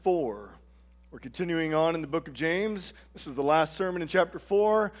continuing on in the book of James. This is the last sermon in chapter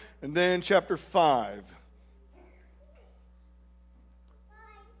 4, and then chapter 5.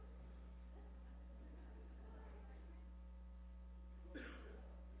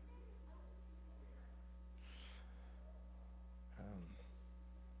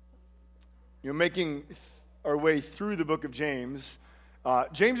 Making our way through the book of James.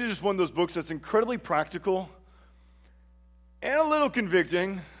 James is just one of those books that's incredibly practical and a little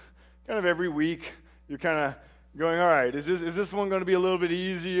convicting. Kind of every week, you're kind of going, all right, is this one going to be a little bit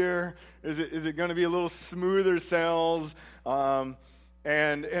easier? Is it going to be a little smoother sails? And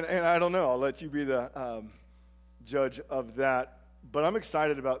I don't know. I'll let you be the judge of that. But I'm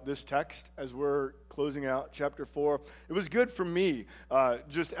excited about this text as we're closing out chapter 4. It was good for me,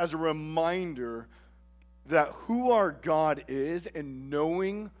 just as a reminder that who our God is and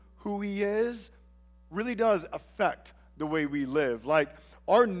knowing who He is really does affect the way we live. Like,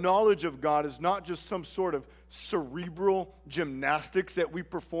 our knowledge of God is not just some sort of cerebral gymnastics that we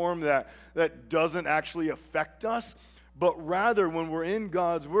perform that doesn't actually affect us, but rather when we're in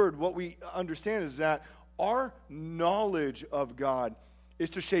God's Word, what we understand is that our knowledge of God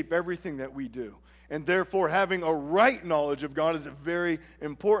is to shape everything that we do. And therefore, having a right knowledge of God is very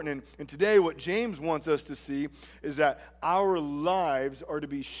important. And today, what James wants us to see is that our lives are to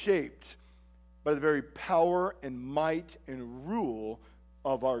be shaped by the very power and might and rule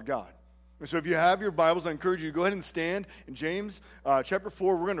of our God. And so if you have your Bibles, I encourage you to go ahead and stand in James chapter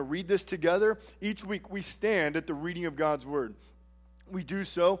 4. We're going to read this together. Each week we stand at the reading of God's Word. We do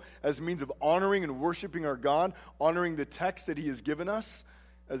so as a means of honoring and worshiping our God, honoring the text that He has given us,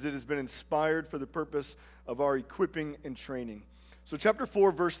 as it has been inspired for the purpose of our equipping and training. So chapter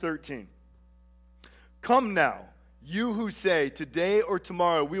 4, verse 13. Come now, you who say, today or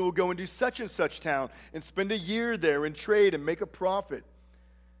tomorrow we will go into such and such town and spend a year there and trade and make a profit.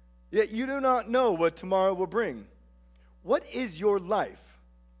 Yet you do not know what tomorrow will bring. What is your life?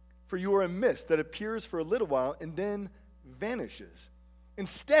 For you are a mist that appears for a little while and then vanishes.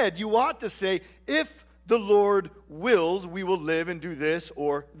 Instead, you ought to say, if the Lord wills, we will live and do this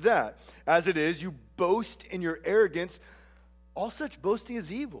or that. As it is, you boast in your arrogance. All such boasting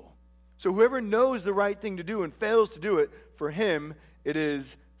is evil. So whoever knows the right thing to do and fails to do it, for him it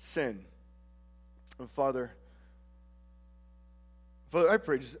is sin. And Father, I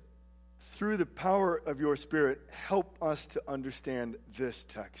pray, just through the power of your Spirit, help us to understand this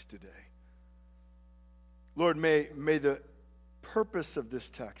text today. Lord, may the purpose of this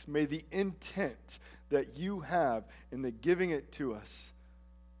text, may the intent that you have in the giving it to us,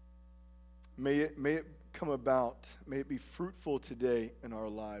 may it come about, may it be fruitful today in our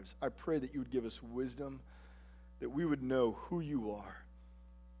lives. I pray that you would give us wisdom, that we would know who you are,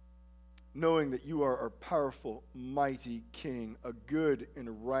 knowing that you are our powerful, mighty King, a good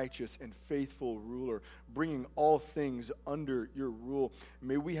and righteous and faithful ruler, bringing all things under your rule.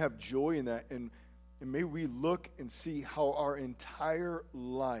 May we have joy in that, and may we look and see how our entire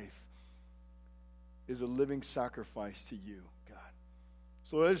life is a living sacrifice to you, God.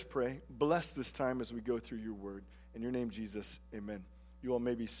 So let us pray. Bless this time as we go through your word. In your name, Jesus, amen. You all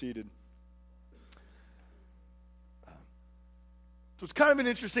may be seated. So it's kind of an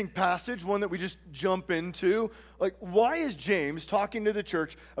interesting passage, one that we just jump into. Like, why is James talking to the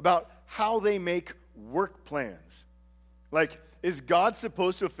church about how they make work plans? Like, is God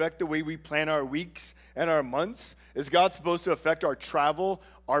supposed to affect the way we plan our weeks and our months? Is God supposed to affect our travel,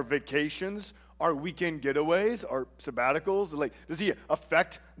 our vacations, our weekend getaways, our sabbaticals? Like, does he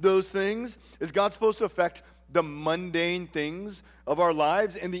affect those things? Is God supposed to affect the mundane things of our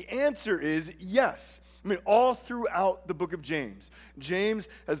lives? And the answer is yes. I mean, all throughout the book of James, James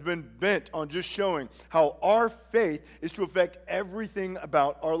has been bent on just showing how our faith is to affect everything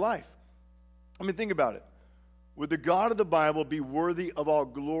about our life. I mean, think about it. Would the God of the Bible be worthy of all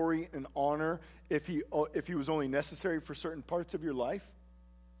glory and honor if he was only necessary for certain parts of your life?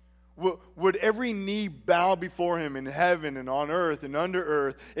 Would every knee bow before him in heaven and on earth and under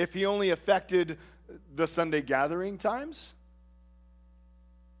earth if he only affected the Sunday gathering times?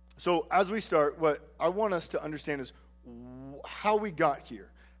 So as we start, what I want us to understand is how we got here.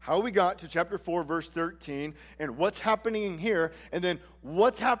 How we got to chapter 4, verse 13, and what's happening here, and then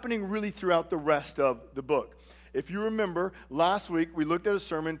what's happening really throughout the rest of the book. If you remember, last week we looked at a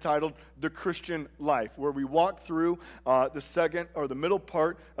sermon titled The Christian Life, where we walked through the middle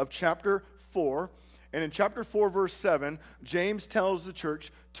part of chapter 4. And in chapter 4, verse 7, James tells the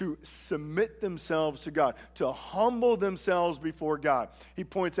church to submit themselves to God, to humble themselves before God. He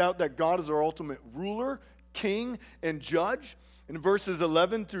points out that God is our ultimate ruler, king, and judge. In verses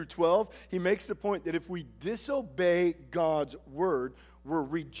 11 through 12, he makes the point that if we disobey God's word, we're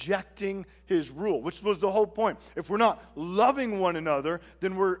rejecting his rule, which was the whole point. If we're not loving one another,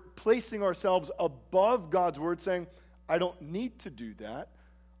 then we're placing ourselves above God's word, saying, I don't need to do that.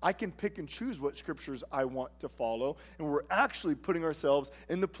 I can pick and choose what scriptures I want to follow, and we're actually putting ourselves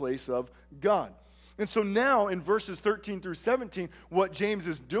in the place of God. And so now in verses 13 through 17, what James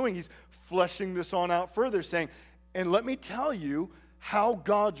is doing, he's fleshing this on out further, saying, and let me tell you how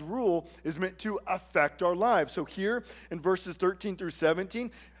God's rule is meant to affect our lives. So here in verses 13 through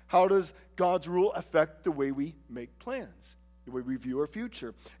 17, how does God's rule affect the way we make plans, the way we view our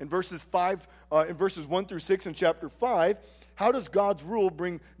future? In verses 1 through 6 in chapter 5, how does God's rule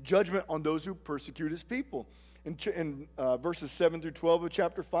bring judgment on those who persecute his people? In verses 7 through 12 of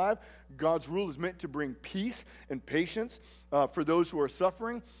chapter 5, God's rule is meant to bring peace and patience for those who are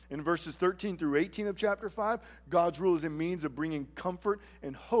suffering. In verses 13 through 18 of chapter 5, God's rule is a means of bringing comfort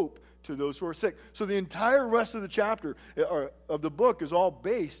and hope to those who are sick. So the entire rest of the chapter, or of the book, is all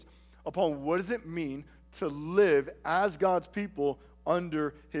based upon what does it mean to live as God's people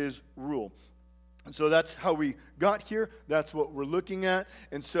under his rule. And so that's how we got here. That's what we're looking at.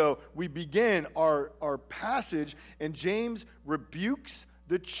 And so we begin our passage, and James rebukes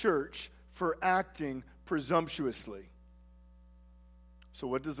the church for acting presumptuously. So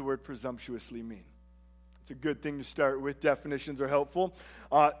what does the word presumptuously mean? It's a good thing to start with. Definitions are helpful.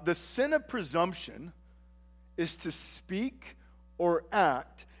 The sin of presumption is to speak or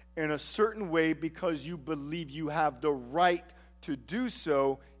act in a certain way because you believe you have the right to do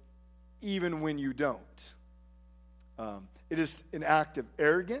so, even when you don't. It is an act of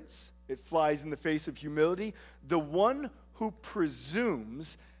arrogance. It flies in the face of humility. The one who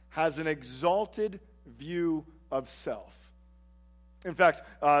presumes has an exalted view of self. In fact,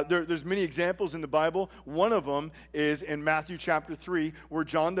 there's many examples in the Bible. One of them is in Matthew chapter 3, where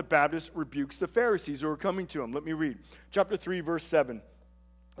John the Baptist rebukes the Pharisees who are coming to him. Let me read. Chapter 3, verse 7.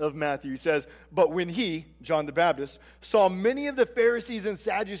 Of Matthew. He says, but when he, John the Baptist, saw many of the Pharisees and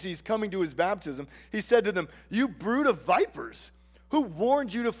Sadducees coming to his baptism, he said to them, you brood of vipers, who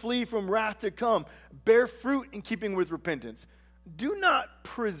warned you to flee from wrath to come? Bear fruit in keeping with repentance. Do not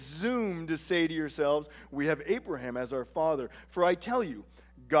presume to say to yourselves, we have Abraham as our father. For I tell you,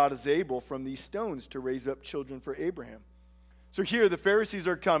 God is able from these stones to raise up children for Abraham. So here the Pharisees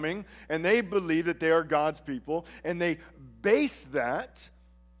are coming, and they believe that they are God's people, and they base that,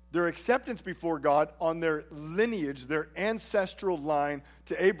 their acceptance before God, on their lineage, their ancestral line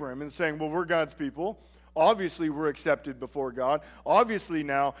to Abraham, and saying, well, we're God's people. Obviously, we're accepted before God. Obviously,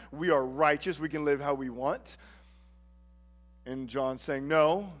 now we are righteous. We can live how we want. And John's saying,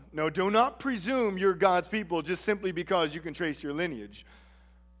 no, do not presume you're God's people just simply because you can trace your lineage,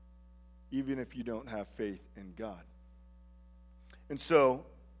 even if you don't have faith in God. And so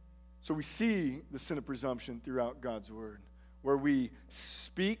we see the sin of presumption throughout God's word, where we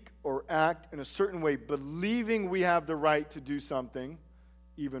speak or act in a certain way, believing we have the right to do something,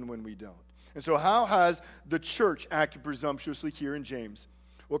 even when we don't. And so how has the church acted presumptuously here in James?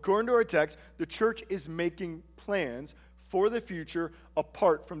 Well, according to our text, the church is making plans for the future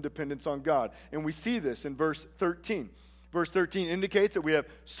apart from dependence on God. And we see this in verse 13. Verse 13 indicates that we have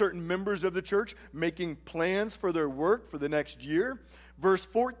certain members of the church making plans for their work for the next year. Verse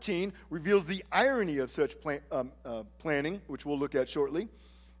 14 reveals the irony of such planning, which we'll look at shortly.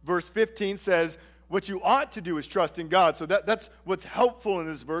 Verse 15 says, what you ought to do is trust in God. So that's what's helpful in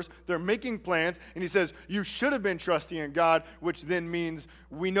this verse. They're making plans, and he says, you should have been trusting in God, which then means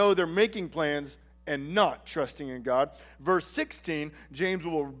we know they're making plans and not trusting in God. Verse 16, James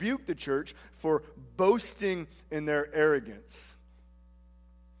will rebuke the church for boasting in their arrogance.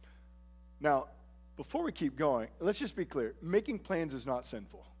 Now, before we keep going, let's just be clear. Making plans is not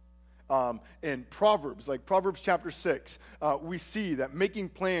sinful. In Proverbs, like Proverbs chapter 6, we see that making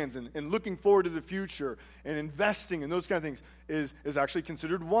plans and looking forward to the future and investing and those kind of things is actually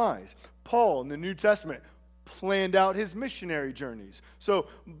considered wise. Paul in the New Testament planned out his missionary journeys. So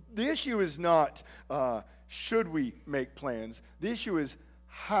the issue is not should we make plans. The issue is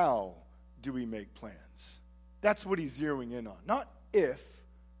how do we make plans. That's what he's zeroing in on. Not if,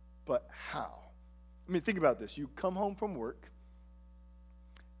 but how. I mean, think about this. You come home from work,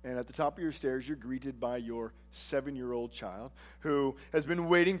 and at the top of your stairs, you're greeted by your 7-year-old child who has been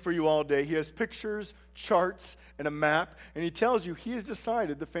waiting for you all day. He has pictures, charts, and a map, and he tells you he has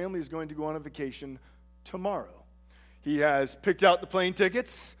decided the family is going to go on a vacation tomorrow. He has picked out the plane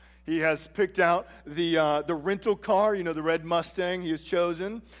tickets. He has picked out the rental car, the red Mustang he has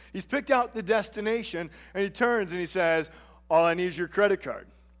chosen. He's picked out the destination, and he turns and he says, all I need is your credit card.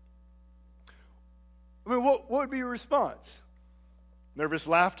 I mean, what would be your response? Nervous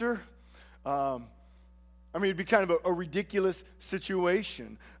laughter? I mean, it'd be kind of a ridiculous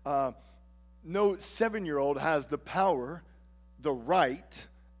situation. No 7-year-old has the power, the right,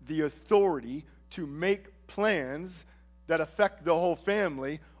 the authority to make plans that affect the whole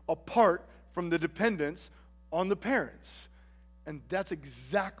family apart from the dependence on the parents. And that's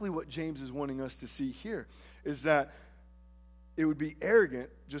exactly what James is wanting us to see here, is that it would be arrogant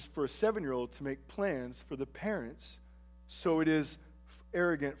just for a 7-year-old to make plans for the parents, so it is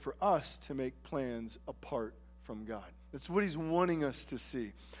arrogant for us to make plans apart from God. That's what he's wanting us to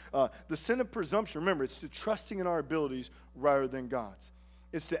see. The sin of presumption, remember, it's to trusting in our abilities rather than God's.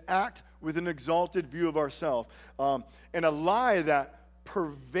 It's to act with an exalted view of ourselves. And a lie that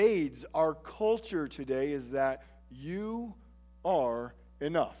pervades our culture today is that you are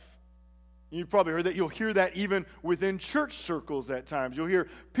enough. You've probably heard that. You'll hear that even within church circles at times. You'll hear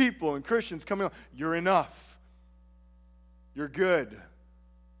people and Christians coming on, you're enough. You're good.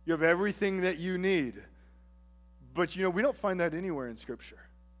 You have everything that you need. But, we don't find that anywhere in Scripture.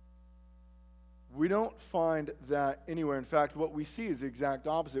 We don't find that anywhere. In fact, what we see is the exact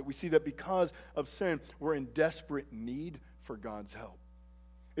opposite. We see that because of sin, we're in desperate need for God's help.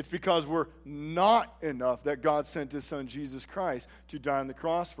 It's because we're not enough that God sent His Son, Jesus Christ, to die on the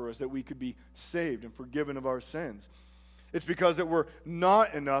cross for us, that we could be saved and forgiven of our sins. It's because that we're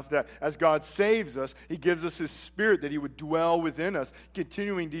not enough that as God saves us, He gives us His Spirit, that He would dwell within us,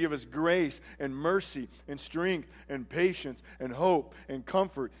 continuing to give us grace and mercy and strength and patience and hope and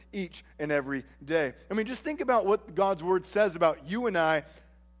comfort each and every day. I mean, just think about what God's Word says about you and I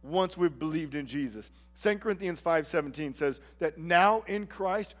once we've believed in Jesus. 2 Corinthians 5:17 says that now in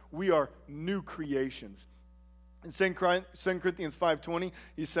Christ we are new creations. In 2 Corinthians 5:20,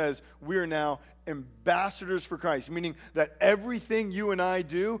 he says, we are now ambassadors for Christ, meaning that everything you and I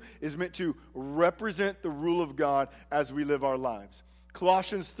do is meant to represent the rule of God as we live our lives.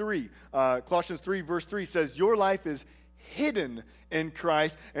 Colossians 3 verse 3 says, your life is hidden in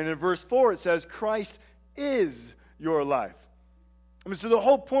Christ. And in verse 4 it says, Christ is your life. I mean, so the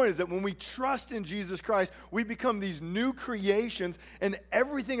whole point is that when we trust in Jesus Christ, we become these new creations, and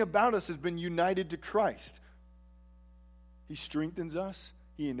everything about us has been united to Christ. He strengthens us.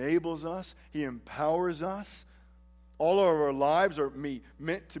 He enables us. He empowers us. All of our lives are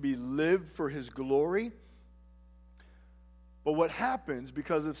meant to be lived for His glory. But what happens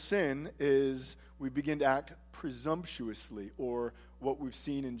because of sin is we begin to act presumptuously, or what we've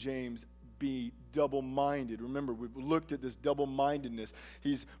seen in James, be double-minded. Remember, we've looked at this double-mindedness.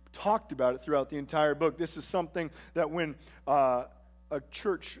 He's talked about it throughout the entire book. This is something that when a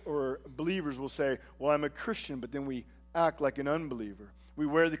church or believers will say, well, I'm a Christian, but then we act like an unbeliever. We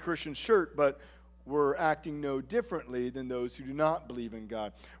wear the Christian shirt, but we're acting no differently than those who do not believe in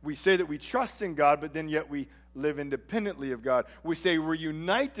God. We say that we trust in God, but then yet we live independently of God. We say we're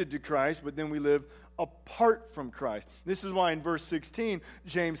united to Christ, but then we live apart from Christ. This is why in verse 16,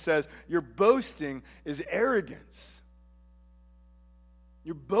 James says, your boasting is arrogance.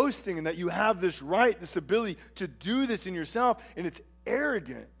 You're boasting in that you have this right, this ability to do this in yourself, and it's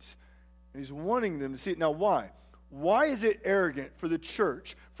arrogant. And he's wanting them to see it. Now, why? Why is it arrogant for the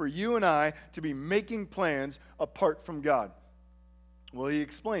church, for you and I, to be making plans apart from God? Well, he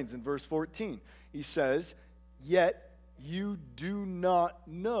explains in verse 14. He says, yet you do not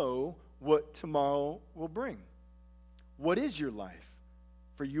know what tomorrow will bring. What is your life?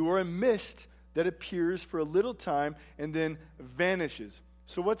 For you are a mist that appears for a little time and then vanishes.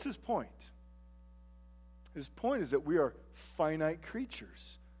 So what's his point? His point is that we are finite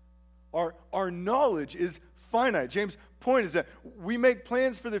creatures. Our knowledge is finite. James' point is that we make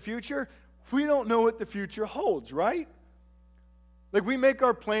plans for the future. We don't know what the future holds, right? Like, we make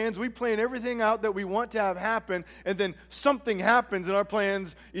our plans, we plan everything out that we want to have happen, and then something happens and our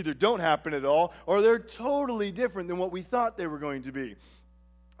plans either don't happen at all, or they're totally different than what we thought they were going to be.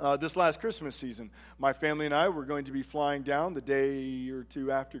 This last Christmas season, my family and I were going to be flying down the day or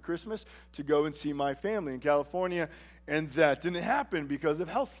two after Christmas to go and see my family in California, and that didn't happen because of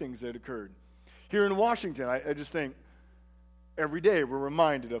health things that occurred. Here in Washington, I just think every day we're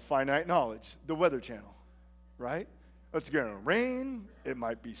reminded of finite knowledge, the Weather Channel, right? It's going to rain, it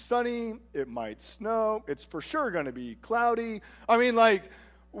might be sunny, it might snow, it's for sure going to be cloudy. I mean,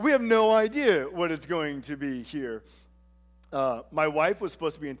 we have no idea what it's going to be here. My wife was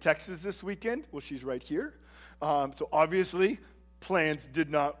supposed to be in Texas this weekend. Well, she's right here. So obviously, plans did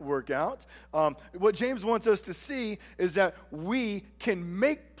not work out. What James wants us to see is that we can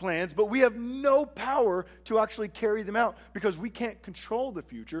make plans, but we have no power to actually carry them out because we can't control the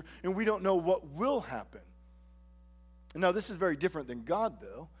future and we don't know what will happen. Now, this is very different than God,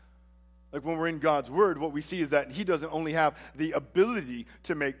 though. Like when we're in God's Word, what we see is that He doesn't only have the ability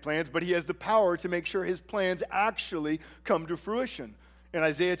to make plans, but He has the power to make sure His plans actually come to fruition. In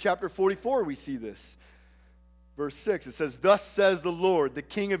Isaiah chapter 44, we see this. Verse 6, it says, "Thus says the Lord, the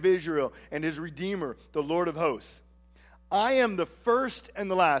King of Israel, and His Redeemer, the Lord of hosts. I am the first and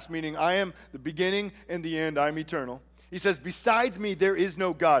the last," meaning I am the beginning and the end. I am eternal. He says, "Besides me, there is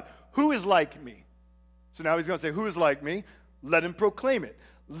no God. Who is like me?" So now He's going to say, who is like me? Let him proclaim it.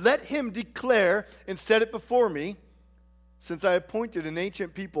 Let him declare and set it before me, since I appointed an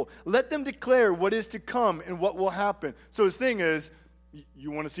ancient people. Let them declare what is to come and what will happen. So his thing is,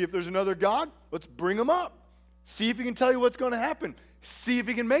 you want to see if there's another God? Let's bring him up. See if he can tell you what's going to happen. See if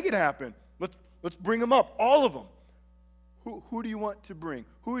he can make it happen. Let's bring him up, all of them. Who do you want to bring?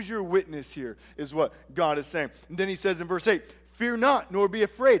 Who is your witness here, is what God is saying. And then he says in verse 8, "Fear not, nor be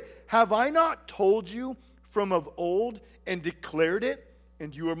afraid. Have I not told you from of old and declared it?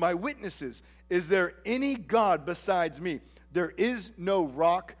 And you are my witnesses. Is there any God besides me? There is no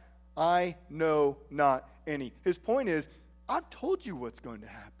rock, I know not any." His point is, I've told you what's going to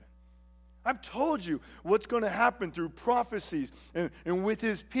happen. I've told you what's going to happen through prophecies and with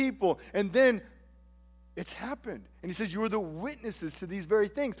his people. And then it's happened. And he says, you are the witnesses to these very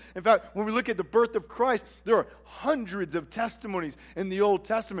things. In fact, when we look at the birth of Christ, there are hundreds of testimonies in the Old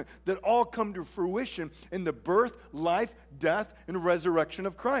Testament that all come to fruition in the birth, life, death, and resurrection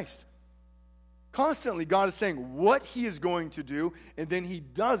of Christ. Constantly, God is saying what he is going to do, and then he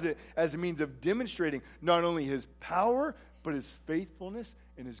does it as a means of demonstrating not only his power, but his faithfulness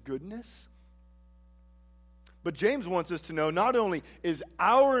and his goodness. But James wants us to know not only is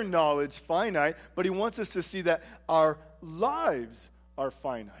our knowledge finite, but he wants us to see that our lives are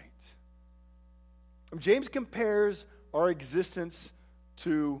finite. James compares our existence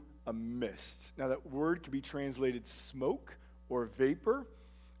to a mist. Now, that word can be translated smoke or vapor.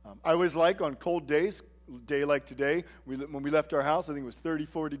 I always like on cold days, a day like today, when we left our house, I think it was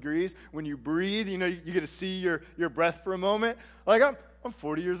 34 degrees. When you breathe, you get to see your breath for a moment. Like, I'm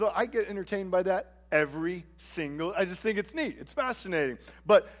 40 years old. I get entertained by that I just think it's neat. It's fascinating.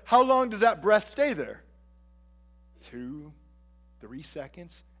 But how long does that breath stay there? 2, 3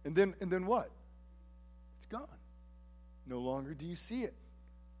 seconds. And then what? It's gone. No longer do you see it.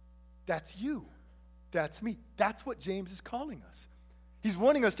 That's you. That's me. That's what James is calling us. He's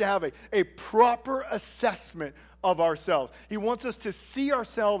wanting us to have a proper assessment of ourselves. He wants us to see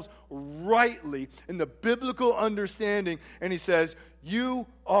ourselves rightly in the biblical understanding. And he says, you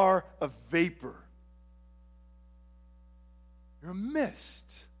are a vapor. You're a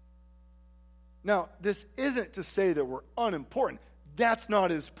mist. Now, this isn't to say that we're unimportant. That's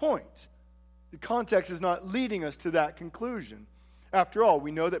not his point. The context is not leading us to that conclusion. After all,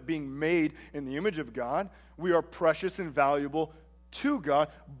 we know that being made in the image of God, we are precious and valuable to God,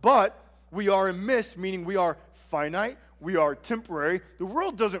 but we are a mist, meaning we are finite, we are temporary. The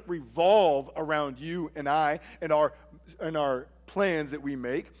world doesn't revolve around you and I and our plans that we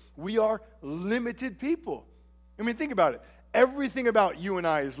make. We are limited people. I mean, think about it. Everything about you and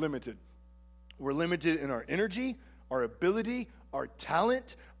I is limited. We're limited in our energy, our ability, our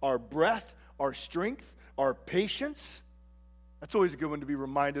talent, our breath, our strength, our patience. That's always a good one to be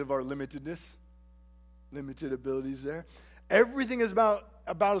reminded of our limitedness, limited abilities there. Everything is about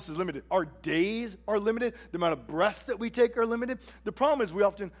us is limited. Our days are limited. The amount of breaths that we take are limited. The problem is we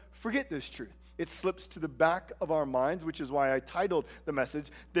often forget this truth. It slips to the back of our minds, which is why I titled the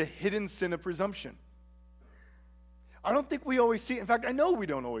message, The Hidden Sin of Presumption. I don't think we always see it. In fact, I know we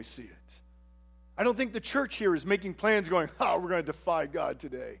don't always see it. I don't think the church here is making plans going, we're going to defy God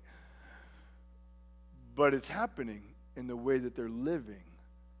today. But it's happening in the way that they're living.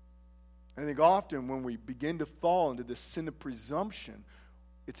 I think often when we begin to fall into the sin of presumption,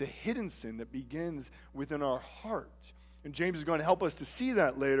 it's a hidden sin that begins within our heart. And James is going to help us to see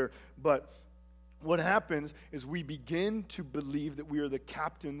that later, but what happens is we begin to believe that we are the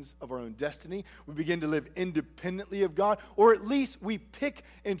captains of our own destiny. We begin to live independently of God, or at least we pick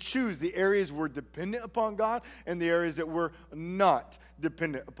and choose the areas we're dependent upon God and the areas that we're not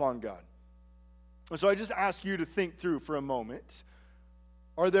dependent upon God. And so I just ask you to think through for a moment.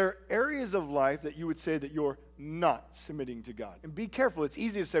 Are there areas of life that you would say that you're not submitting to God? And be careful. It's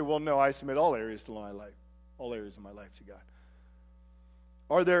easy to say, well, no, I submit all areas of my life to God.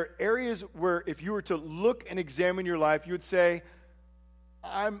 Are there areas where if you were to look and examine your life, you would say,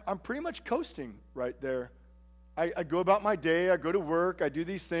 I'm pretty much coasting right there. I go about my day, I go to work, I do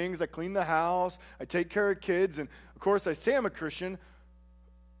these things, I clean the house, I take care of kids, and of course I say I'm a Christian,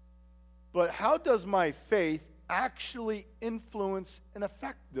 but how does my faith actually influence and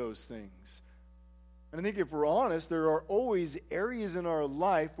affect those things? And I think if we're honest, there are always areas in our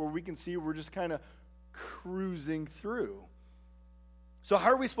life where we can see we're just kind of cruising through. So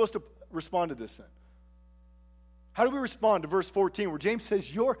how are we supposed to respond to this then? How do we respond to verse 14 where James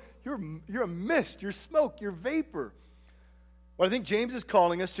says, you're a mist, you're smoke, you're vapor? Well, I think James is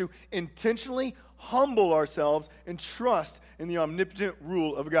calling us to intentionally humble ourselves and trust in the omnipotent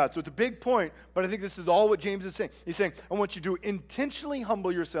rule of God. So it's a big point, but I think this is all what James is saying. He's saying, I want you to intentionally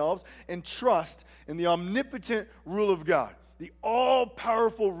humble yourselves and trust in the omnipotent rule of God, the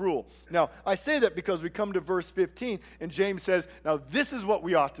all-powerful rule. Now, I say that because we come to verse 15, and James says, now this is what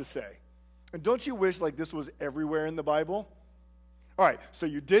we ought to say. And don't you wish like this was everywhere in the Bible? All right, so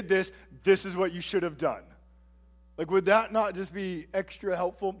you did this. This is what you should have done. Like, would that not just be extra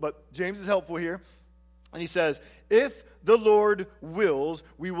helpful? But James is helpful here. And he says, if the Lord wills,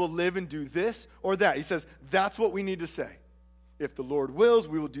 we will live and do this or that. He says, that's what we need to say. If the Lord wills,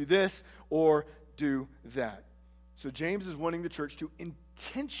 we will do this or do that. So James is wanting the church to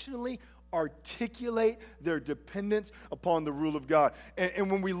intentionally articulate their dependence upon the rule of God.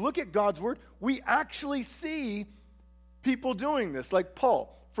 And when we look at God's word, we actually see people doing this, like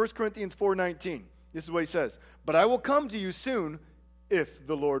Paul, 1 Corinthians 4:19. This is what he says. But I will come to you soon, if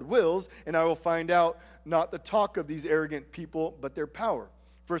the Lord wills, and I will find out not the talk of these arrogant people, but their power.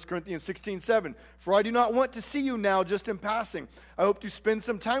 1 Corinthians 16:7. For I do not want to see you now just in passing. I hope to spend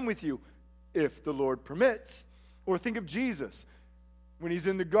some time with you, if the Lord permits. Or think of Jesus when he's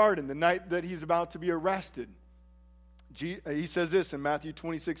in the garden, the night that he's about to be arrested. He says this in Matthew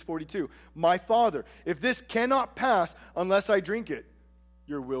 26:42. My Father, if this cannot pass unless I drink it,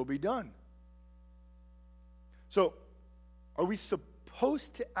 your will be done. So, are we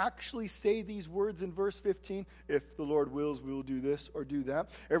supposed to actually say these words in verse 15? If the Lord wills, we will do this or do that.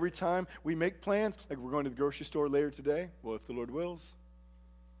 Every time we make plans, like we're going to the grocery store later today, well, if the Lord wills.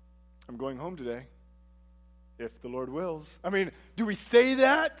 I'm going home today. If the Lord wills. I mean, do we say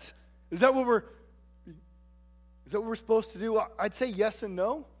that? Is that what we're supposed to do? I'd say yes and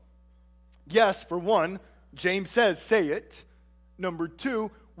no. Yes, for one, James says, say it. Number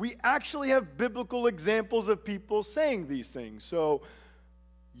two, we actually have biblical examples of people saying these things. So,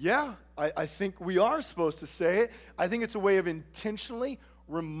 yeah, I think we are supposed to say it. I think it's a way of intentionally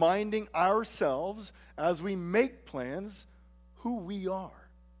reminding ourselves as we make plans who we are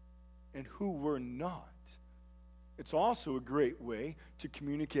and who we're not. It's also a great way to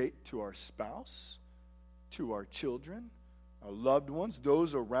communicate to our spouse, to our children, our loved ones,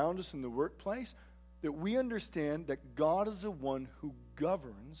 those around us in the workplace, that we understand that God is the one who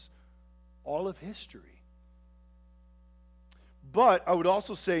governs all of history. But I would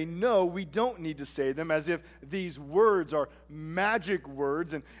also say, no, we don't need to say them as if these words are magic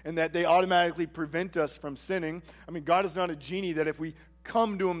words and that they automatically prevent us from sinning. I mean, God is not a genie that if we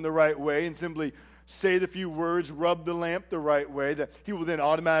come to him the right way and simply say the few words, rub the lamp the right way, that he will then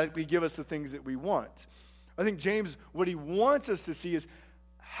automatically give us the things that we want. I think James, what he wants us to see is,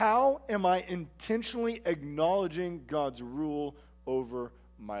 how am I intentionally acknowledging God's rule over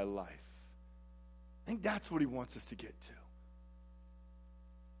my life? I think that's what he wants us to get to.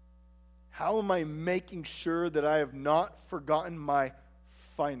 How am I making sure that I have not forgotten my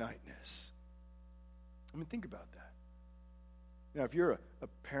finiteness? I mean, think about that. Now, if you're a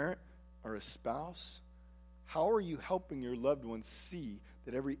parent or a spouse, how are you helping your loved ones see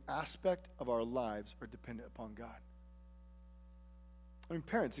that every aspect of our lives are dependent upon God? I mean,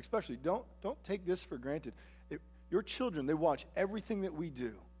 parents especially, don't take this for granted. Your children, they watch everything that we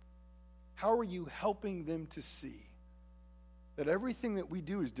do. How are you helping them to see that everything that we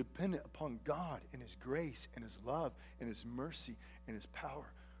do is dependent upon God and his grace and his love and his mercy and his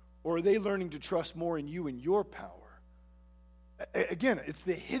power? Or are they learning to trust more in you and your power? Again, it's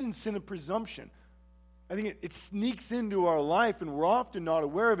the hidden sin of presumption. I think it sneaks into our life, and we're often not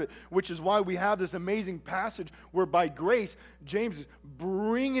aware of it, which is why we have this amazing passage where by grace, James is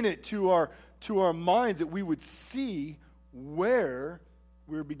bringing it to our minds that we would see where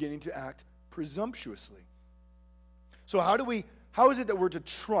we're beginning to act presumptuously. So how is it that we're to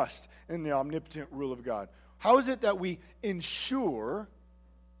trust in the omnipotent rule of God? How is it that we ensure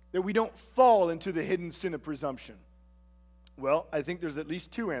that we don't fall into the hidden sin of presumption? Well, I think there's at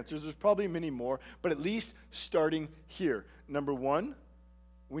least two answers. There's probably many more, but at least starting here. Number one,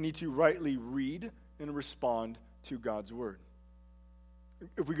 we need to rightly read and respond to God's word.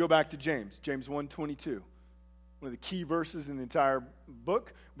 If we go back to James 1:22, one of the key verses in the entire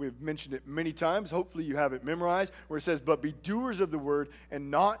book. We've mentioned it many times. Hopefully you have it memorized, where it says, but be doers of the word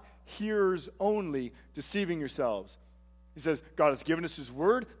and not hearers only, deceiving yourselves. He says, God has given us his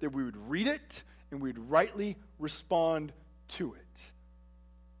word, that we would read it and we'd rightly respond to it.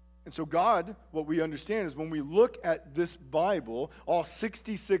 And so God, what we understand is when we look at this Bible, all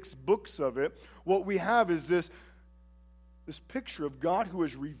 66 books of it, what we have is this picture of God who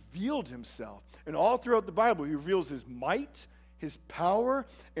has revealed himself. And all throughout the Bible, he reveals his might, his power,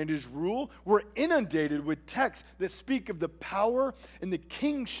 and his rule. We're inundated with texts that speak of the power and the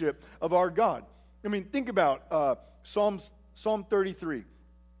kingship of our God. I mean, think about Psalm 33.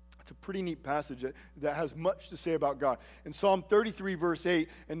 It's a pretty neat passage that has much to say about God. In Psalm 33, verse 8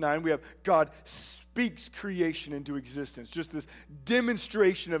 and 9, we have God speaks creation into existence. Just this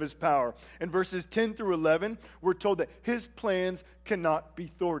demonstration of his power. In verses 10 through 11, we're told that his plans cannot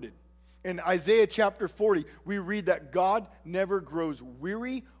be thwarted. In Isaiah chapter 40, we read that God never grows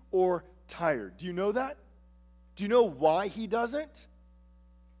weary or tired. Do you know that? Do you know why he doesn't?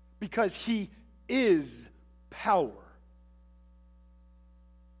 Because he is power.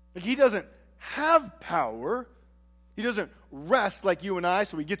 Like, he doesn't have power. He doesn't rest like you and I,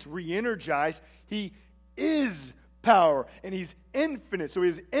 so he gets re-energized. He is power, and he's infinite. So he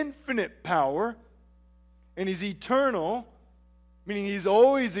has infinite power, and he's eternal, meaning he's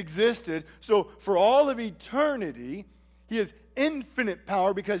always existed. So for all of eternity, he has infinite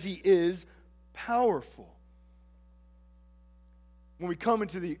power because he is powerful. When we come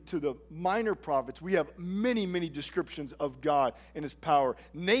into the minor prophets, we have many, many descriptions of God and his power.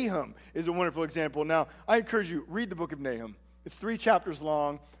 Nahum is a wonderful example. Now, I encourage you, read the book of Nahum. It's 3 chapters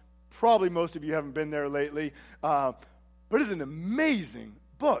long. Probably most of you haven't been there lately. But it's an amazing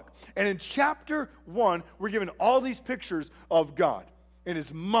book. And in chapter 1, we're given all these pictures of God and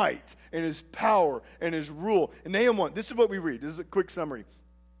his might and his power and his rule. In Nahum 1, this is what we read. This is a quick summary.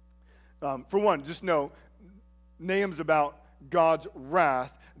 For one, just know, Nahum's about God's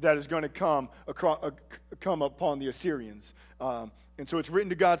wrath that is going to come upon the Assyrians. And so it's written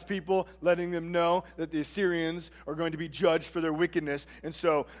to God's people, letting them know that the Assyrians are going to be judged for their wickedness. And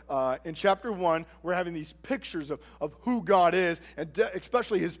so in chapter 1, we're having these pictures of who God is, and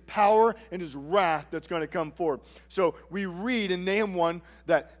especially his power and his wrath that's going to come forward. So we read in Nahum 1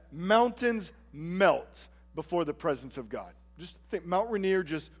 that mountains melt before the presence of God. Just think, Mount Rainier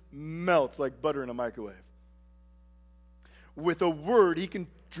just melts like butter in a microwave. With a word, he can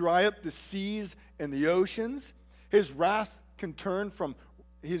dry up the seas and the oceans. His wrath can turn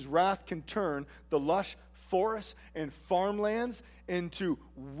the lush forests and farmlands into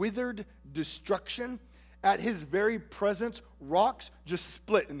withered destruction. At his very presence, rocks just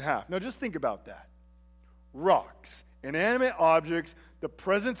split in half. Now just think about that. Rocks, inanimate objects, the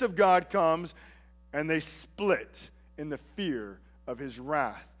presence of God comes, and they split in the fear of his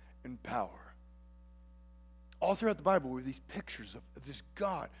wrath and power. All throughout the Bible, we have these pictures of this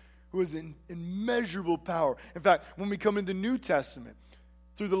God who has immeasurable power. In fact, when we come into the New Testament,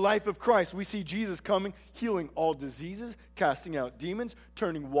 through the life of Christ, we see Jesus coming, healing all diseases, casting out demons,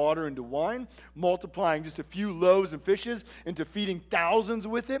 turning water into wine, multiplying just a few loaves and fishes into feeding thousands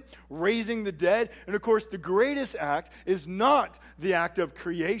with it, raising the dead. And of course, the greatest act is not the act of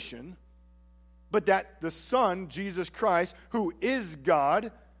creation, but that the Son, Jesus Christ, who is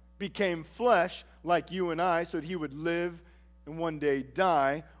God, became flesh like you and I, so that he would live and one day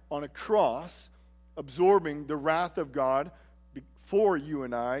die on a cross, absorbing the wrath of God for you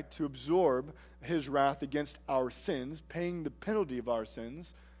and I, to absorb his wrath against our sins, paying the penalty of our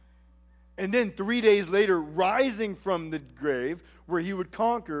sins. And then 3 days later, rising from the grave, where he would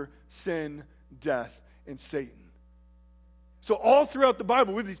conquer sin, death, and Satan. So all throughout the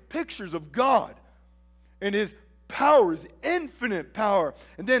Bible, we have these pictures of God and his power, is infinite power.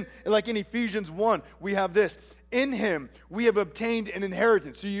 And then, like in Ephesians 1, we have this. In him, we have obtained an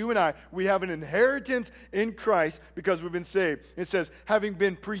inheritance. So you and I, we have an inheritance in Christ because we've been saved. It says, having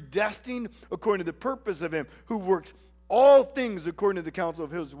been predestined according to the purpose of him who works all things according to the counsel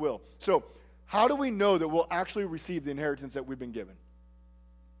of his will. So how do we know that we'll actually receive the inheritance that we've been given?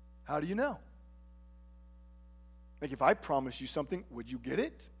 How do you know? Like, if I promise you something, would you get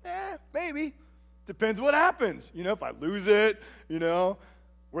it? Maybe. Depends what happens. If I lose it,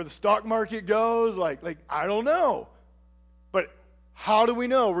 where the stock market goes, like I don't know. But how do we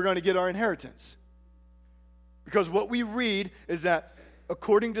know we're going to get our inheritance? Because what we read is that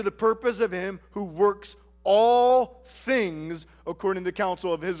according to the purpose of him who works all things according to the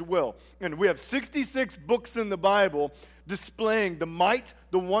counsel of his will. And we have 66 books in the Bible displaying the might,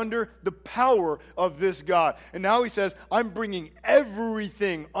 the wonder, the power of this God. And now he says, I'm bringing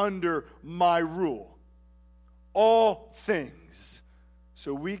everything under my rule. All things.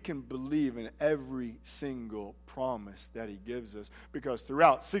 So we can believe in every single promise that he gives us. Because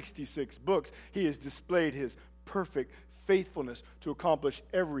throughout 66 books, he has displayed his perfect faithfulness to accomplish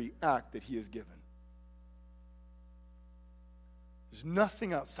every act that he has given. There's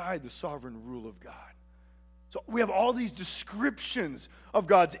nothing outside the sovereign rule of God. So we have all these descriptions of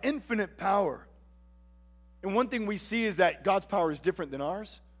God's infinite power. And one thing we see is that God's power is different than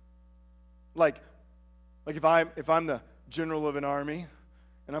ours. Like if I'm the general of an army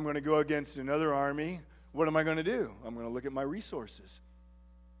and I'm going to go against another army, what am I going to do? I'm going to look at my resources.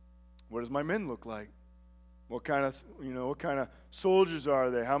 What does my men look like? What kind of soldiers are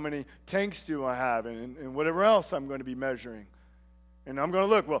they? How many tanks do I have? And whatever else I'm going to be measuring. And I'm going to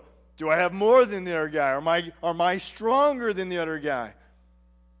look, well, do I have more than the other guy? Am I stronger than the other guy?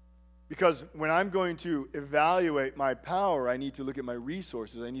 Because when I'm going to evaluate my power, I need to look at my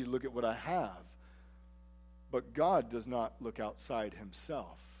resources. I need to look at what I have. But God does not look outside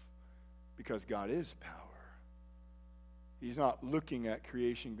himself, because God is power. He's not looking at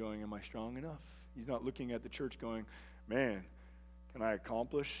creation going, am I strong enough? He's not looking at the church going, man, can I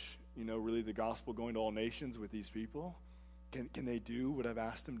accomplish, really the gospel going to all nations with these people? Can they do what I've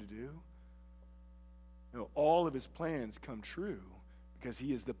asked them to do? No, all of his plans come true because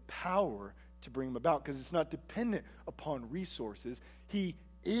he is the power to bring them about, because it's not dependent upon resources. He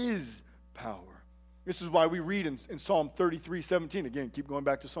is power. This is why we read in Psalm 33:17. Again, keep going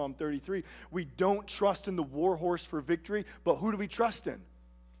back to Psalm 33. We don't trust in the war horse for victory, but who do we trust in?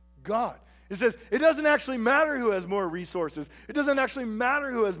 God. It says it doesn't actually matter who has more resources. It doesn't actually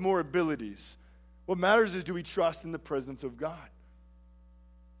matter who has more abilities. What matters is, do we trust in the presence of God?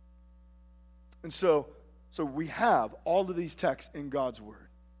 And so we have all of these texts in God's Word,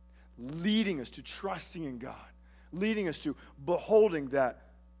 leading us to trusting in God, leading us to beholding that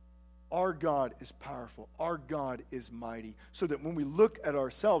our God is powerful, our God is mighty, so that when we look at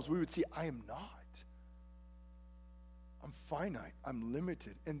ourselves, we would see, I am not. I'm finite, I'm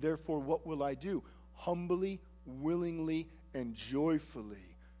limited, and therefore what will I do? Humbly, willingly, and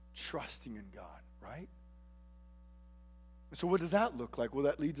joyfully trusting in God, right? So what does that look like? Well,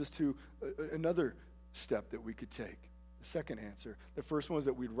 that leads us to another step that we could take. The second answer. The first one is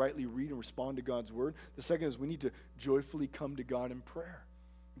that we'd rightly read and respond to God's word. The second is we need to joyfully come to God in prayer.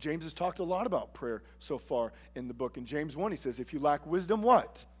 James has talked a lot about prayer so far in the book. In James 1, he says, if you lack wisdom,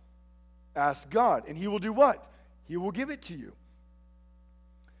 what? Ask God, and he will do what? He will give it to you.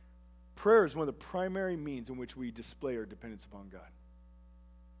 Prayer is one of the primary means in which we display our dependence upon God.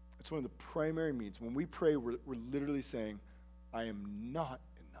 It's one of the primary means. When we pray, we're literally saying, I am not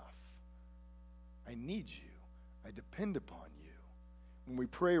enough. I need you. I depend upon you. When we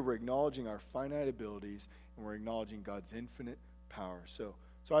pray, we're acknowledging our finite abilities, and we're acknowledging God's infinite power. So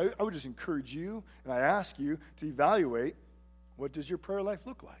I would just encourage you, and I ask you to evaluate, what does your prayer life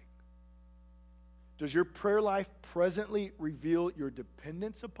look like? Does your prayer life presently reveal your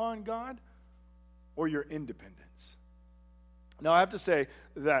dependence upon God or your independence? Now, I have to say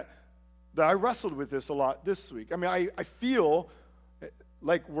that I wrestled with this a lot this week. I mean, I feel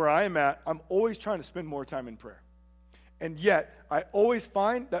like where I am at, I'm always trying to spend more time in prayer. And yet, I always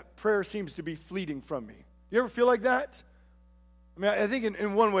find that prayer seems to be fleeting from me. You ever feel like that? I mean, I think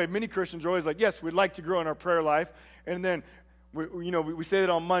in one way, many Christians are always like, yes, we'd like to grow in our prayer life. And then, we say that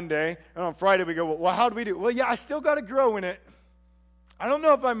on Monday. And on Friday, we go, well, how do we do it? Well, yeah, I still got to grow in it. I don't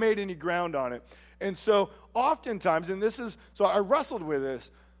know if I made any ground on it. And so oftentimes, so I wrestled with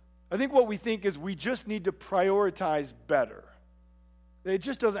this. I think what we think is we just need to prioritize better. It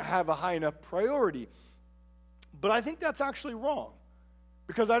just doesn't have a high enough priority. But I think that's actually wrong,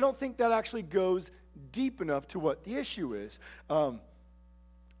 because I don't think that actually goes deep enough to what the issue is.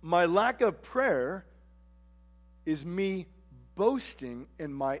 My lack of prayer is me boasting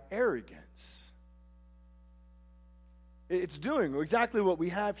in my arrogance. It's doing exactly what we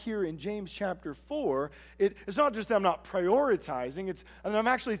have here in James chapter 4. It's not just that I'm not prioritizing, and I'm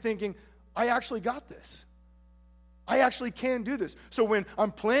actually thinking, I actually got this. I actually can do this. So when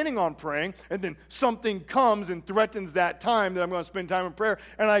I'm planning on praying, and then something comes and threatens that time that I'm going to spend time in prayer,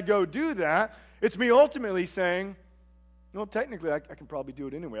 and I go do that, it's me ultimately saying, no, technically I can probably do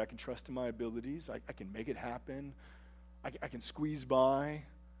it anyway. I can trust in my abilities. I can make it happen. I can squeeze by.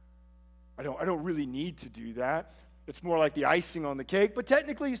 I don't really need to do that. It's more like the icing on the cake, but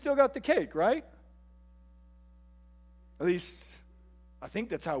technically you still got the cake, right? At least I think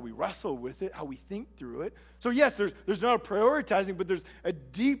that's how we wrestle with it, how we think through it. So yes, there's not a prioritizing, but there's a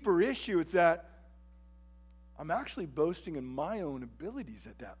deeper issue. It's that I'm actually boasting in my own abilities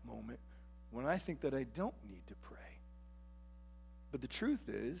at that moment when I think that I don't need to pray. But the truth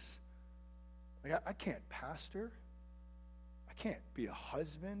is, I can't pastor. I can't be a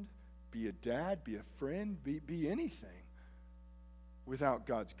husband, be a dad, be a friend, be anything without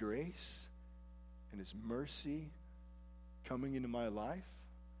God's grace and his mercy coming into my life.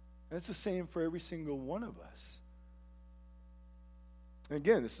 And it's the same for every single one of us. And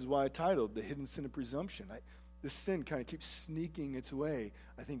again, this is why I titled The Hidden Sin of Presumption. This sin kind of keeps sneaking its way,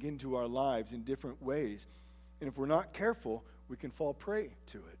 I think, into our lives in different ways. And if we're not careful, we can fall prey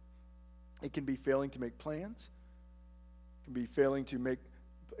to it. It can be failing to make plans. It can be failing to make,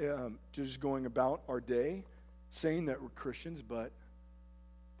 just going about our day, saying that we're Christians, but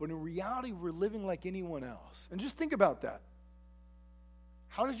in reality, we're living like anyone else. And just think about that.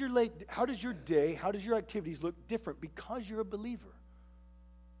 How does your day, how does your activities look different because you're a believer?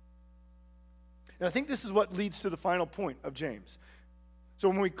 And I think this is what leads to the final point of James. So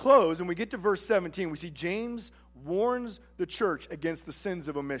when we close and we get to verse 17, we see James warns the church against the sins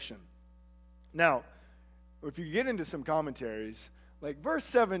of omission. Now, if you get into some commentaries, like verse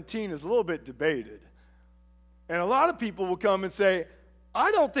 17 is a little bit debated. And a lot of people will come and say,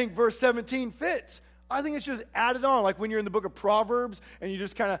 I don't think verse 17 fits. I think it's just added on, like when you're in the book of Proverbs, and you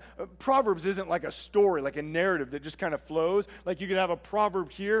just kind of, Proverbs isn't like a story, like a narrative that just kind of flows. Like you can have a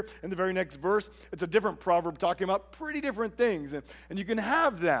proverb here, and the very next verse, it's a different proverb talking about pretty different things, and you can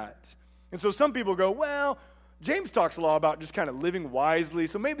have that. And so some people go, well, James talks a lot about just kind of living wisely,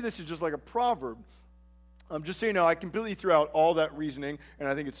 so maybe this is just like a proverb. Just so you know, I completely threw out all that reasoning, and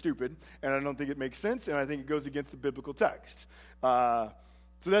I think it's stupid, and I don't think it makes sense, and I think it goes against the biblical text.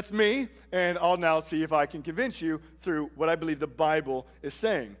 So that's me, and I'll now see if I can convince you through what I believe the Bible is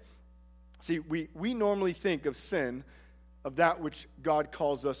saying. See, we normally think of sin, of that which God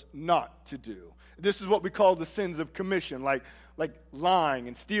calls us not to do. This is what we call the sins of commission, like lying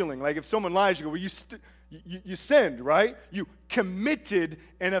and stealing. Like if someone lies, you go, well, you sinned, right? You committed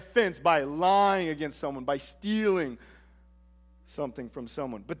an offense by lying against someone, by stealing something from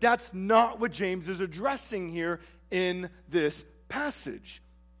someone. But that's not what James is addressing here in this passage.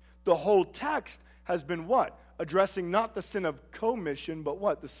 The whole text has been what? Addressing not the sin of commission, but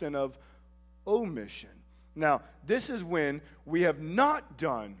what? The sin of omission. Now, this is when we have not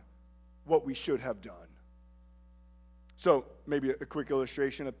done what we should have done. So, maybe a quick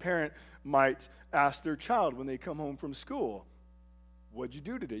illustration. A parent might ask their child when they come home from school, what'd you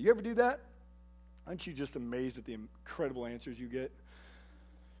do today? You ever do that? Aren't you just amazed at the incredible answers you get?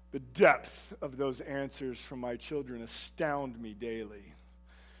 The depth of those answers from my children astound me daily.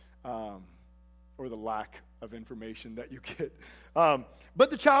 Or the lack of information that you get. But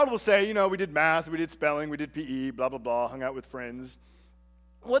the child will say, we did math, we did spelling, we did PE, blah, blah, blah, hung out with friends.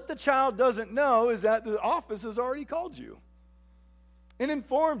 What the child doesn't know is that the office has already called you and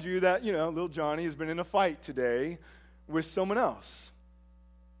informed you that, little Johnny has been in a fight today with someone else.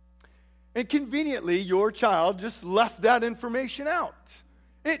 And conveniently, your child just left that information out.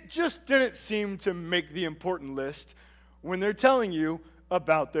 It just didn't seem to make the important list when they're telling you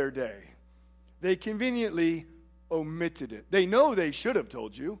about their day. They conveniently omitted it. They know they should have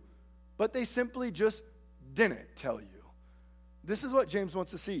told you, but they simply just didn't tell you. This is what James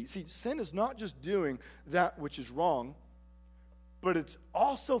wants to see. See, sin is not just doing that which is wrong, but it's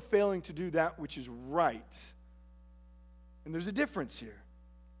also failing to do that which is right. And there's a difference here.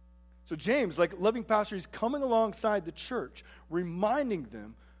 So James, like a loving pastor, he's coming alongside the church, reminding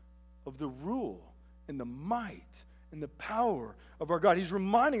them of the rule and the might and the power of our God. He's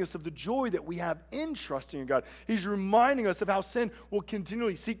reminding us of the joy that we have in trusting in God. He's reminding us of how sin will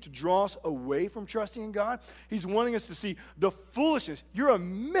continually seek to draw us away from trusting in God. He's wanting us to see the foolishness. You're a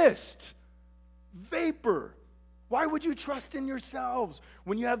mist, vapor. Why would you trust in yourselves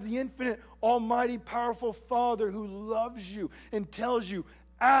when you have the infinite, almighty, powerful Father who loves you and tells you,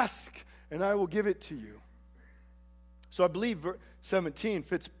 ask and I will give it to you? So I believe verse 17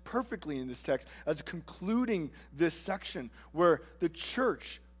 fits perfectly in this text as concluding this section where the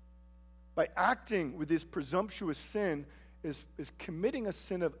church, by acting with this presumptuous sin, is committing a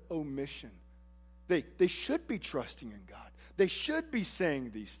sin of omission. They should be trusting in God. They should be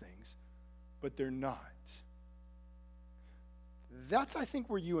saying these things, but they're not. That's, I think,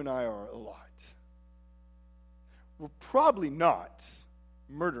 where you and I are a lot. We're probably not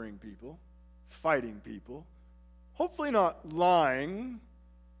murdering people, fighting people, hopefully not lying,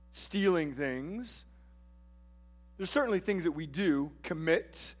 stealing things. There's certainly things that we do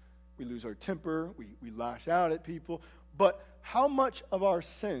commit. We lose our temper. We lash out at people. But how much of our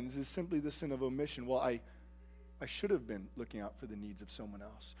sins is simply the sin of omission? Well, I should have been looking out for the needs of someone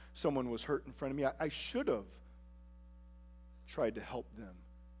else. Someone was hurt in front of me. I should have tried to help them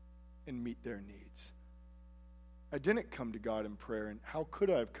and meet their needs. I didn't come to God in prayer, and how could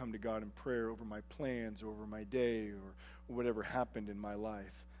I have come to God in prayer over my plans, over my day, or whatever happened in my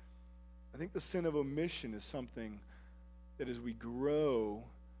life? I think the sin of omission is something that as we grow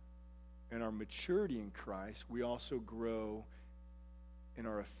in our maturity in Christ, we also grow in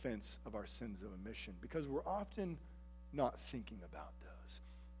our offense of our sins of omission, because we're often not thinking about those.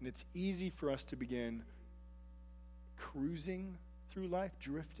 And it's easy for us to begin cruising through life,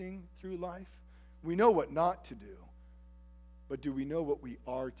 drifting through life. We know what not to do, but do we know what we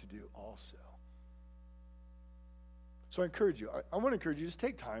are to do also? So I encourage you, I want to encourage you, just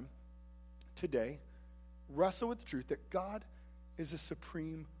take time today, wrestle with the truth that God is a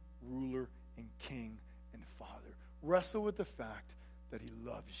supreme ruler and king and father. Wrestle with the fact that he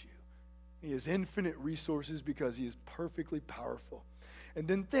loves you. He has infinite resources because he is perfectly powerful. And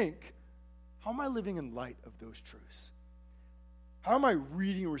then think, how am I living in light of those truths? How am I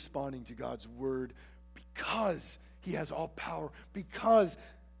reading and responding to God's word because he has all power, because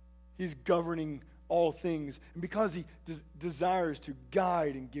he's governing all things, and because he desires to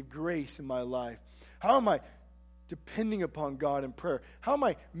guide and give grace in my life? How am I depending upon God in prayer? How am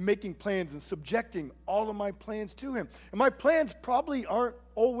I making plans and subjecting all of my plans to him? And my plans probably aren't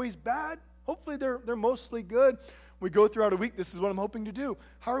always bad. Hopefully they're mostly good. We go throughout a week, this is what I'm hoping to do.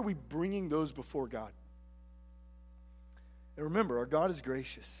 How are we bringing those before God? And remember, our God is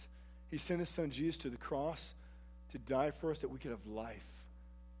gracious. He sent his son Jesus to the cross to die for us that we could have life,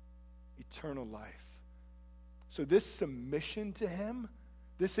 eternal life. So this submission to him,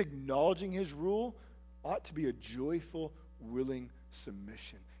 this acknowledging his rule, ought to be a joyful, willing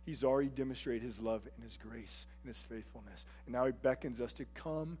submission. He's already demonstrated his love and his grace and his faithfulness. And now he beckons us to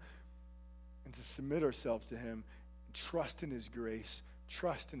come and to submit ourselves to him, and trust in his grace,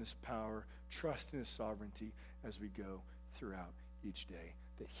 trust in his power, trust in his sovereignty as we go throughout each day,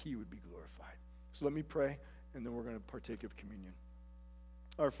 that he would be glorified. So let me pray, and then we're going to partake of communion.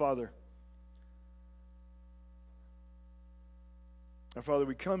 Our Father,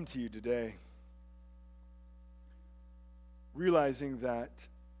 we come to you today realizing that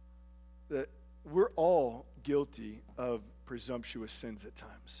we're all guilty of presumptuous sins at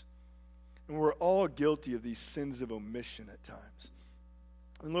times. And we're all guilty of these sins of omission at times.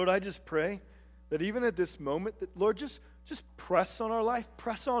 And Lord, I just pray that even at this moment, that Lord, just press on our life,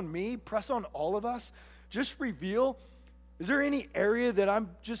 press on me, press on all of us. Just reveal, is there any area that I'm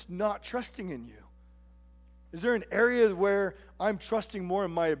just not trusting in you? Is there an area where I'm trusting more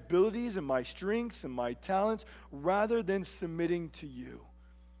in my abilities and my strengths and my talents rather than submitting to you?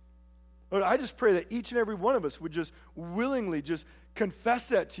 Lord, I just pray that each and every one of us would just willingly just confess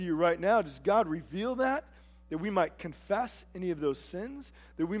that to you right now. Does God reveal that we might confess any of those sins,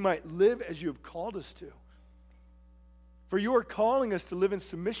 that we might live as you have called us to? For you are calling us to live in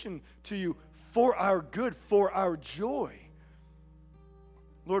submission to you for our good, for our joy.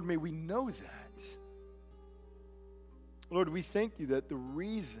 Lord, may we know that. Lord, we thank you that the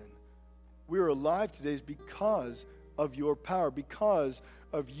reason we are alive today is because of your power, because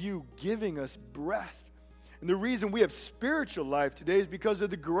of you giving us breath. And the reason we have spiritual life today is because of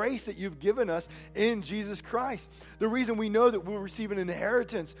the grace that you've given us in Jesus Christ. The reason we know that we'll receive an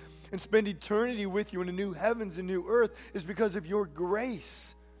inheritance and spend eternity with you in a new heavens and new earth is because of your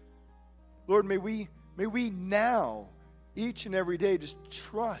grace. Lord, may we now, each and every day, just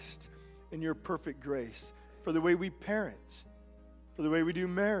trust in your perfect grace for the way we parent, for the way we do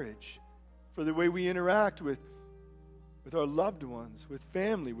marriage, for the way we interact with our loved ones, with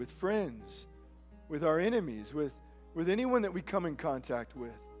family, with friends, with our enemies, with anyone that we come in contact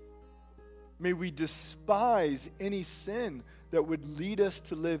with. May we despise any sin that would lead us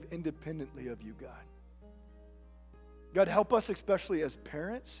to live independently of you, God. God, help us, especially as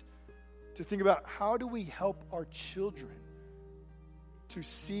parents, to think about how do we help our children to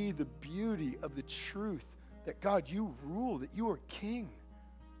see the beauty of the truth that, God, you rule, that you are king.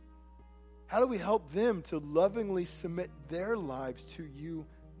 How do we help them to lovingly submit their lives to you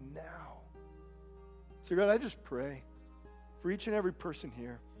now? So, God, I just pray for each and every person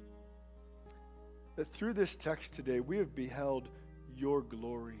here that through this text today, we have beheld your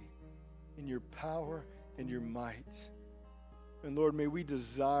glory in your power and your might. And Lord, may we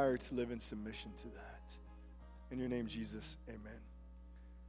desire to live in submission to that. In your name, Jesus, amen.